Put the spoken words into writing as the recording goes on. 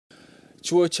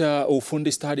Chuo cha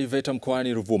Ufundi Stadi Veta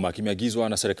mkoani Ruvuma kimeagizwa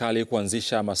na serikali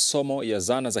kuanzisha masomo ya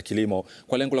zana za kilimo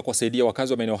kwa lengo la kuwasaidia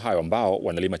wakazi wa maeneo hayo ambao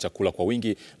wanalima chakula kwa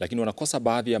wingi lakini wanakosa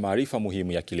baadhi ya maarifa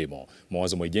muhimu ya kilimo.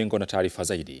 Wengi na taarifa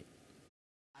zaidi.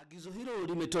 Agizo hilo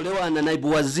limetolewa na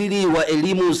Naibu Waziri wa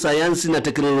Elimu, Sayansi na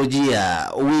Teknolojia,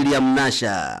 Ole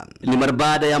Nasha. Ni mara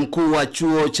baada ya mkuu wa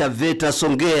chuo cha Veta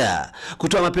Songea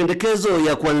kutoa mapendekezo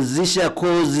ya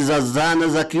kozi za zana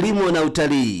za kilimo na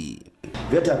utalii.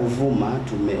 Veta Ruvuma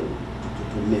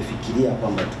tumefikiria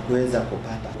kwamba tuweza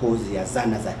kupata kozi ya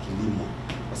zana za kilimo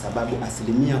kwa sababu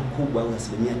asilimia kubwa au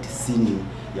asilimia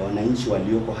 90 ya wananchi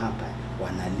walioko hapa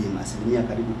wanalima, asilimia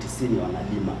karibu 90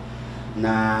 wanalima,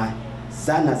 na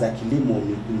zana za kilimo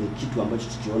ni kitu ambacho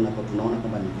tunaona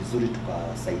kwamba ni vizuri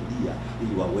tukawasaidia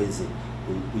ili waweze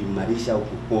kuimarisha au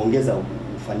kuongeza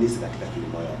ufanisi katika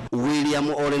kilimo yao.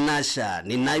 Ole Nasha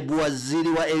ni Naibu Waziri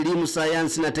wa Elimu,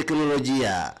 Sayansi na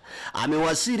Teknolojia.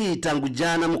 Amewasili tangu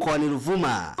jana mkoani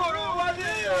Ruvuma,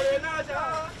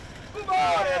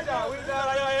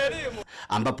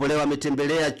 ambapo leo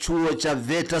ametembelea chuo cha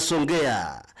Veta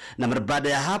Songea, na mara baada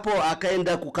ya hapo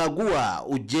akaenda kukagua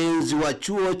ujenzi wa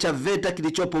chuo cha Veta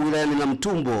kilichopo wilayani na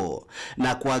Mtumbo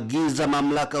na kuagiza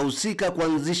mamlaka husika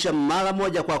kuanzisha mara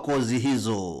moja kwa kozi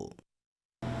hizo.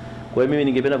 Kwa hiyo mimi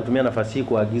ningependa kutumia nafasi hii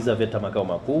kuagiza Veta makao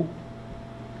makuu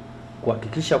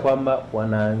kuhakikisha kwamba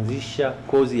wanaanzisha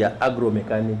kozi ya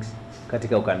agromechanics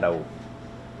katika ukanda huu,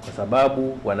 kwa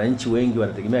sababu wananchi wengi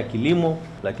wanategemea kilimo,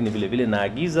 lakini vile vile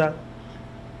naagiza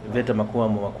Veta makao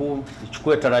makuu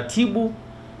ichukue taratibu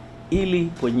ili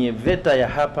kwenye Veta ya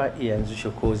hapa ianzishe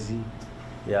kozi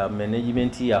ya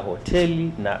management ya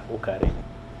hoteli na ukarimu,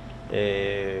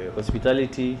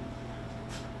 hospitality,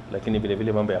 lakini vile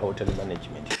vile mambo ya hotel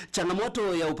management.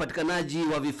 Changamoto ya upatikanaji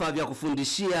wa vifaa vya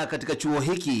kufundishia katika chuo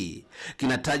hiki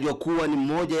kinatajwa kuwa ni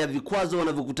moja ya vikwazo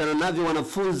wanavyokutana navyo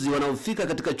wanafunzi wanaofika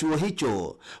katika chuo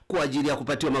hicho kwa ajili ya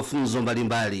kupatiwa mafunzo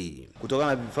mbalimbali. Kutokana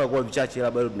na vifaa kuwa vichache,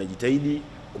 labda bado tunajitahidi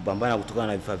kupambana kutokana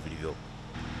na vifaa vilivyo.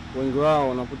 Wengi wao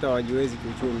wanakuta hawajiwezi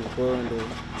kiuchumi, kwa hiyo ndio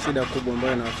shida kubwa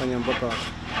ambayo inafanya mpaka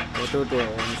watoto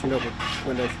wanashindwa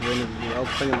kwenda shuleni au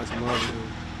kufanya masomo yao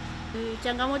vizuri.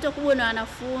 Changamoto kubwa na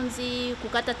wanafunzi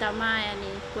kukata tamaa, yani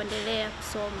kuendelea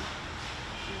kusoma.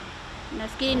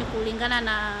 Nafikiri ni kulingana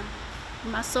na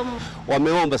masomo.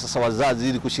 Wameomba sasa wazazi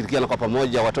ili kushirikiana kwa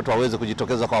pamoja watoto waweze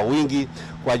kujitokeza kwa wingi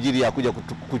kwa ajili ya kuja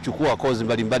kuchukua kozi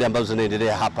mbalimbali ambazo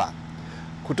zinaendelea hapa.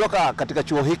 Kutoka katika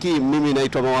chuo hiki, mimi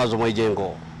naitwa Wengi,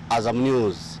 Azam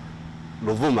News,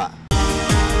 Ruvuma.